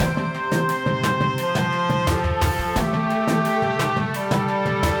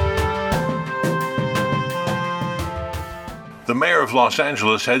The mayor of Los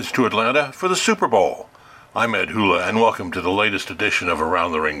Angeles heads to Atlanta for the Super Bowl. I'm Ed Hula, and welcome to the latest edition of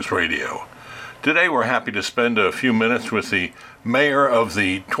Around the Rings Radio. Today we're happy to spend a few minutes with the mayor of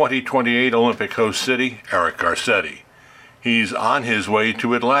the 2028 Olympic host city, Eric Garcetti. He's on his way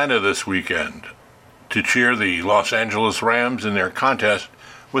to Atlanta this weekend to cheer the Los Angeles Rams in their contest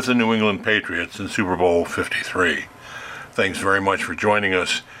with the New England Patriots in Super Bowl 53. Thanks very much for joining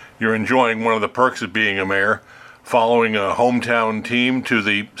us. You're enjoying one of the perks of being a mayor, following a hometown team to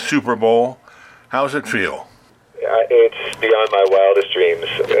the Super Bowl. How's it feel? It's beyond my wildest dreams.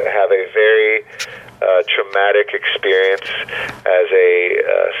 I have a very traumatic experience as a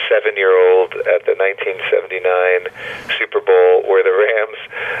 7-year-old at the 1979 Super Bowl where the Rams,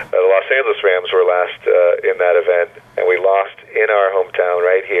 the Los Angeles Rams, were last in that event, and we lost in our hometown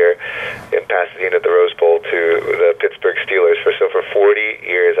right here in Pasadena at the Rose Bowl to the Pittsburgh Steelers. For 40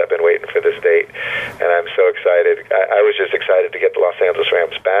 years I've been waiting for this date, and I'm so excited. I was just excited to get the Los Angeles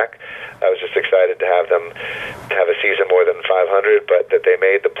Rams back. I was just excited to have them have a season more than 500, but that they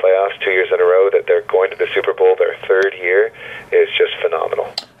made the playoffs 2 years in a row, that they're going to the Super Bowl their third year, is just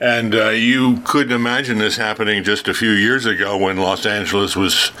phenomenal. And you couldn't imagine this happening just a few years ago when Los Angeles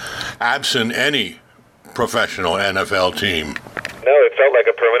was absent any professional NFL team. No, it felt like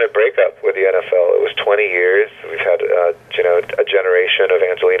a permanent breakup with the NFL. It was 20 years. We've had a generation of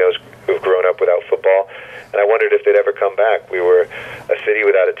Angelenos who've grown up without football, and I wondered if they'd ever come back. We were a city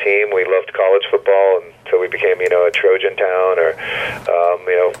without a team. We loved college football until we became, a Trojan town or,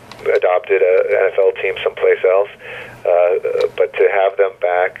 adopted an NFL team someplace else. But to have them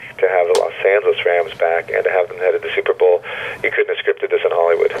back, to have the Los Angeles Rams back, and to have them headed to the Super Bowl, you couldn't have scripted this in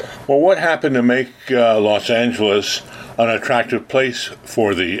Hollywood. Well, what happened to make Los Angeles an attractive place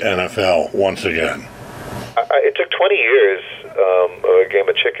for the NFL once again? It took 20 years of a game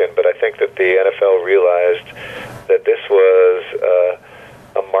of chicken, but I think that the NFL realized that this was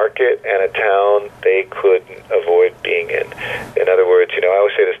a market and a town they couldn't avoid being in. In other words, I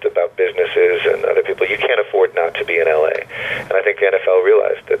always say this about businesses and other people, you can't afford not to be in LA. And I think the NFL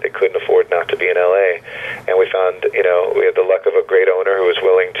realized that they couldn't afford not to be in LA. And we found, we had the luck of a great owner who was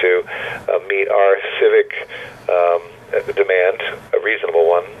willing to meet our civic demand, a reasonable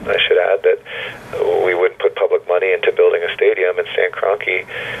one, I should add, that we wouldn't put public money into building a stadium. And Stan Kroenke,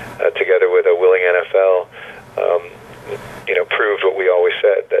 together with a willing NFL, proved what we always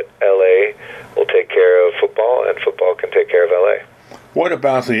said, that LA will take care of football and football can take care of LA. What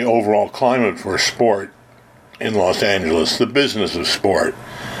about the overall climate for sport in Los Angeles, the business of sport?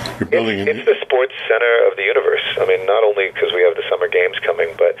 You're building it's the sports center of the universe. I mean, not only because we have the summer games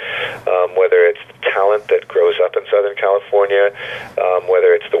coming, but whether it's talent that grows up in Southern California,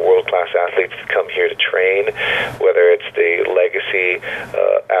 whether it's the world-class athletes that come here to train, whether it's the legacy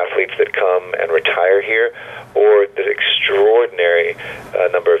athletes that come and retire here, or the extraordinary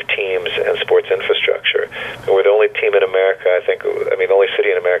number of teams and sports infrastructure. And we're the only team in America, the only city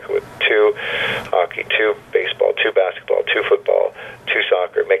in America with 2 hockey, 2 baseball, 2 basketball, 2 football, 2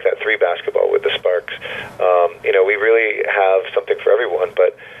 soccer, make that 3 basketball with the Sparks. We really have something for everyone,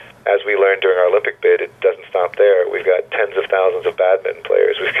 but as we learned during our Olympic bid, it doesn't stop there. We've got tens of thousands of badminton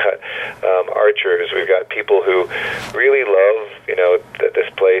players. We've got archers. We've got people who really love, that this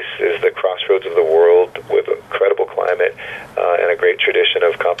place is the crossroads of the world with incredible climate and a great tradition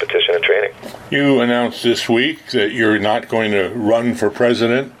of competition and training. You announced this week that you're not going to run for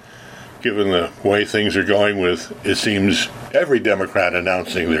president, given the way things are going with, it seems, every Democrat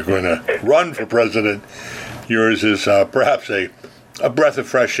announcing they're going to run for president. Yours is perhaps a breath of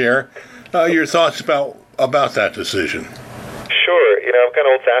fresh air. Your thoughts about that decision? Sure. I'm kind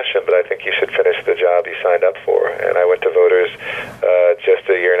of old-fashioned, but I think you should finish the job you signed up for. And I went to voters just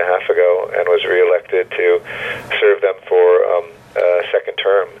a year and a half ago and was reelected to serve them for a second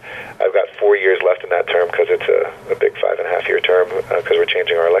term. I've got 4 years left in that term because it's a big 5.5-year term because we're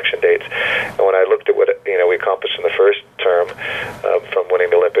changing our election dates. And when I looked at what we accomplished in the first term, from winning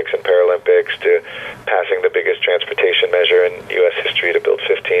the Olympics and Paralympics to passing the biggest transportation measure in U.S. history to build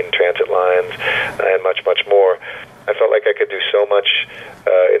 15 transit lines and much, much more, I felt like I could do so much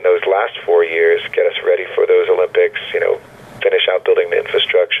in those last 4 years, get us ready for those Olympics, finish out building the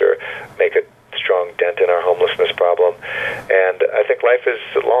infrastructure, make a strong dent in our homelessness problem. And I think life is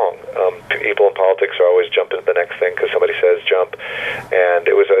long. People in politics are always jumping to the next thing because somebody says jump. And And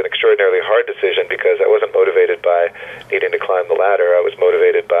it was an extraordinarily hard decision because I wasn't motivated by needing to climb the ladder. I was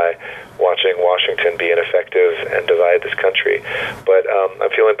motivated by watching Washington be ineffective and divide this country. But I'm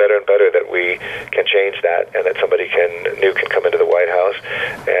feeling better and better that we can change that and that somebody new can come into the White House.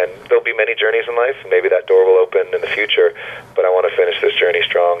 And there'll be many journeys in life. Maybe that door will open in the future, but I want to finish this journey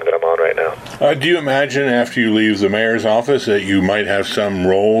strong that I'm on right now. Do you imagine after you leave the mayor's office that you might have some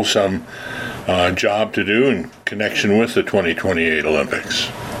role, some job to do in connection with the 2028 Olympics?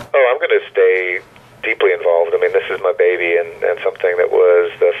 Oh, I'm going to stay deeply involved. I mean, this is my baby, and something that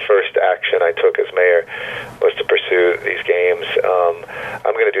was the first action I took as mayor was to pursue these games.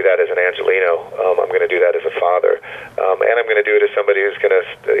 I'm going to do that as an Angelino. I'm going to do that as a father, and I'm going to do it as somebody who's going to,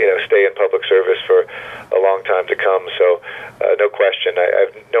 stay in public service for a long time to come. So, no question. I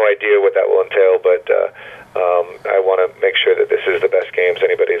have no idea what that will entail, but I want to make sure that this is the best games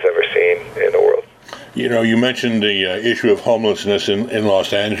anybody's ever seen in the world. You mentioned the issue of homelessness in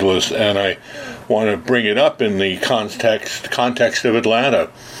Los Angeles, and I want to bring it up in the context of Atlanta,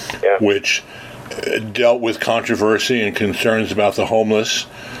 which dealt with controversy and concerns about the homeless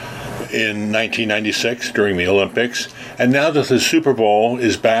in 1996 during the Olympics. And now that the Super Bowl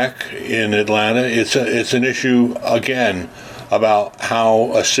is back in Atlanta, it's an issue again about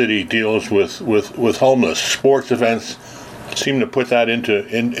how a city deals with homeless. Sports events seem to put that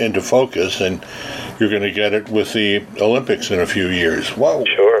into focus, and you're going to get it with the Olympics in a few years.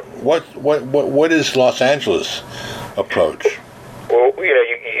 Sure. What is Los Angeles' approach? Well,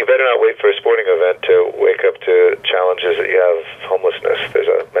 you better not wait for a sporting event to wake up to challenges that you have homelessness. There's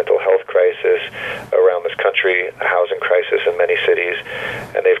a mental health crisis around this country, a housing crisis in many cities,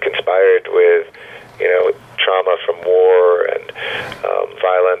 and they've conspired with trauma from war and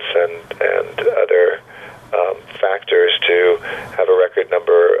violence and other factors to have a record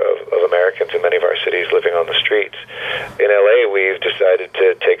number of Americans in many of our cities living on the streets. In LA, we've decided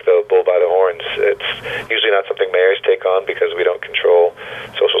to take the bull by the horns. It's usually not something mayors take on because we don't control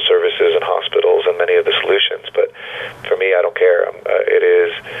social services and hospitals and many of the solutions. But for me, I don't care. It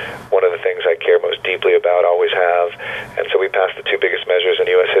is one of the things I care most deeply about, always have. And so we passed the two biggest measures in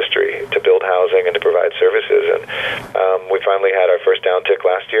U.S. history to build housing and to provide services. And we finally had our first downtick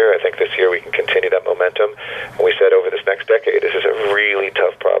last year. I think this year we can continue that momentum. And we said over this next decade, this is a really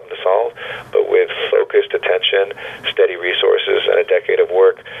tough problem to solve, but with focused attention, steady resources, and a decade of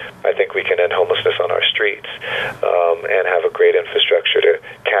work, I think we can end homelessness on our streets and have a great infrastructure to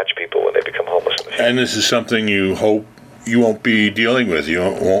catch people when they become homeless in the future. And this is something you hope you won't be dealing with. You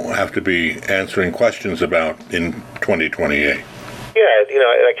won't have to be answering questions about in 2028. Yeah,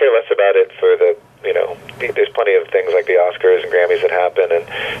 and I care less about it for there's plenty of things like the Oscars and Grammys that happen, and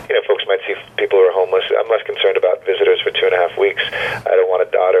folks might see people who are homeless. I'm less concerned about visitors for 2.5 weeks. I don't want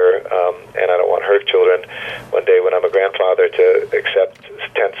a daughter, and I don't want her children one day when I'm a grandfather to accept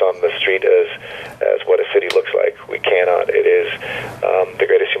tents on the street as what a city looks like. We cannot. It is the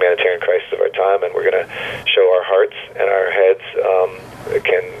greatest humanitarian crisis of our time, and we're going to show our hearts and our heads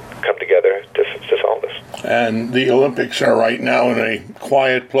can come together to solve this. And the Olympics are right now in a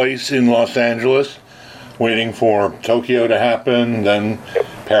quiet place in Los Angeles, waiting for Tokyo to happen, then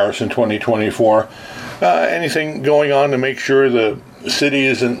Paris in 2024. Anything going on to make sure the city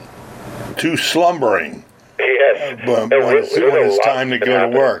isn't too slumbering? Yes. When it's time to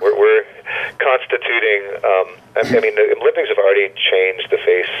go to work. We're constituting... the Olympics have already changed the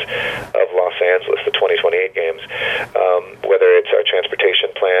face of Los Angeles, the 2028 games, whether it's our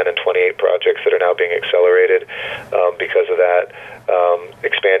transportation plan and 28 projects that are now being accelerated because of that,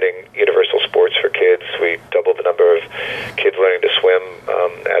 expanding universal sports for kids. We doubled the number of kids learning to swim,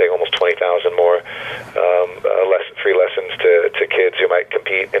 adding almost 20,000 more free lessons to kids who might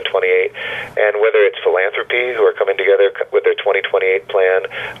compete in 28. And whether it's philanthropy, who are coming together with their 2028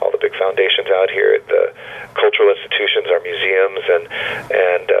 plan, all the big foundations out here, the cultural institutions, our museums and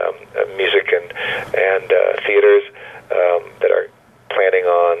music and theaters that are planning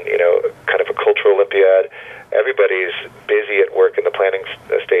on kind of a cultural Olympiad. Everybody's busy at work in the planning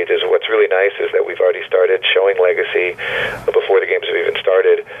stages. What's really nice is that we've already started showing legacy before the games have even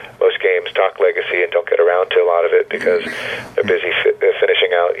started. Most games talk legacy and don't get around to a lot of it because they're busy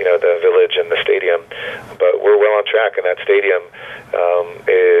finishing out, the village and the stadium. But we're well on track, and that stadium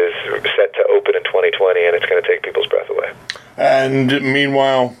is set to open in 2020, and it's going to take people's breath away. And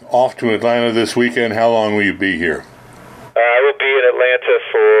meanwhile, off to Atlanta this weekend. How long will you be here? I will be in Atlanta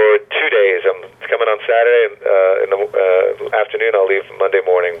for 2 days. I'm coming on Saturday in the afternoon. I'll leave Monday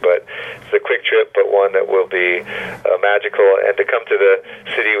morning, but it's a quick trip, but one that will be magical. And to come to the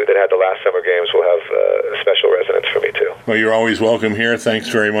city that had the last Summer Games will have a special resonance for me, too. Well, you're always welcome here. Thanks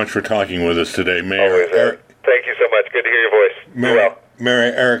very much for talking with us today, Mayor. Always. Thank you so much. Good to hear your voice.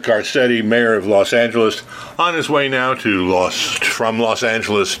 Mayor Eric Garcetti, mayor of Los Angeles, on his way now from Los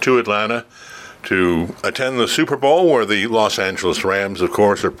Angeles to Atlanta to attend the Super Bowl, where the Los Angeles Rams, of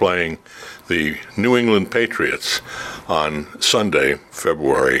course, are playing the New England Patriots on Sunday,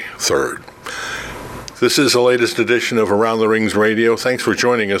 February 3rd. This is the latest edition of Around the Rings Radio. Thanks for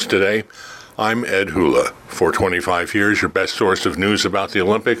joining us today. I'm Ed Hula. For 25 years, your best source of news about the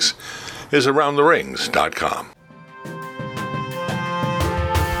Olympics is AroundTheRings.com.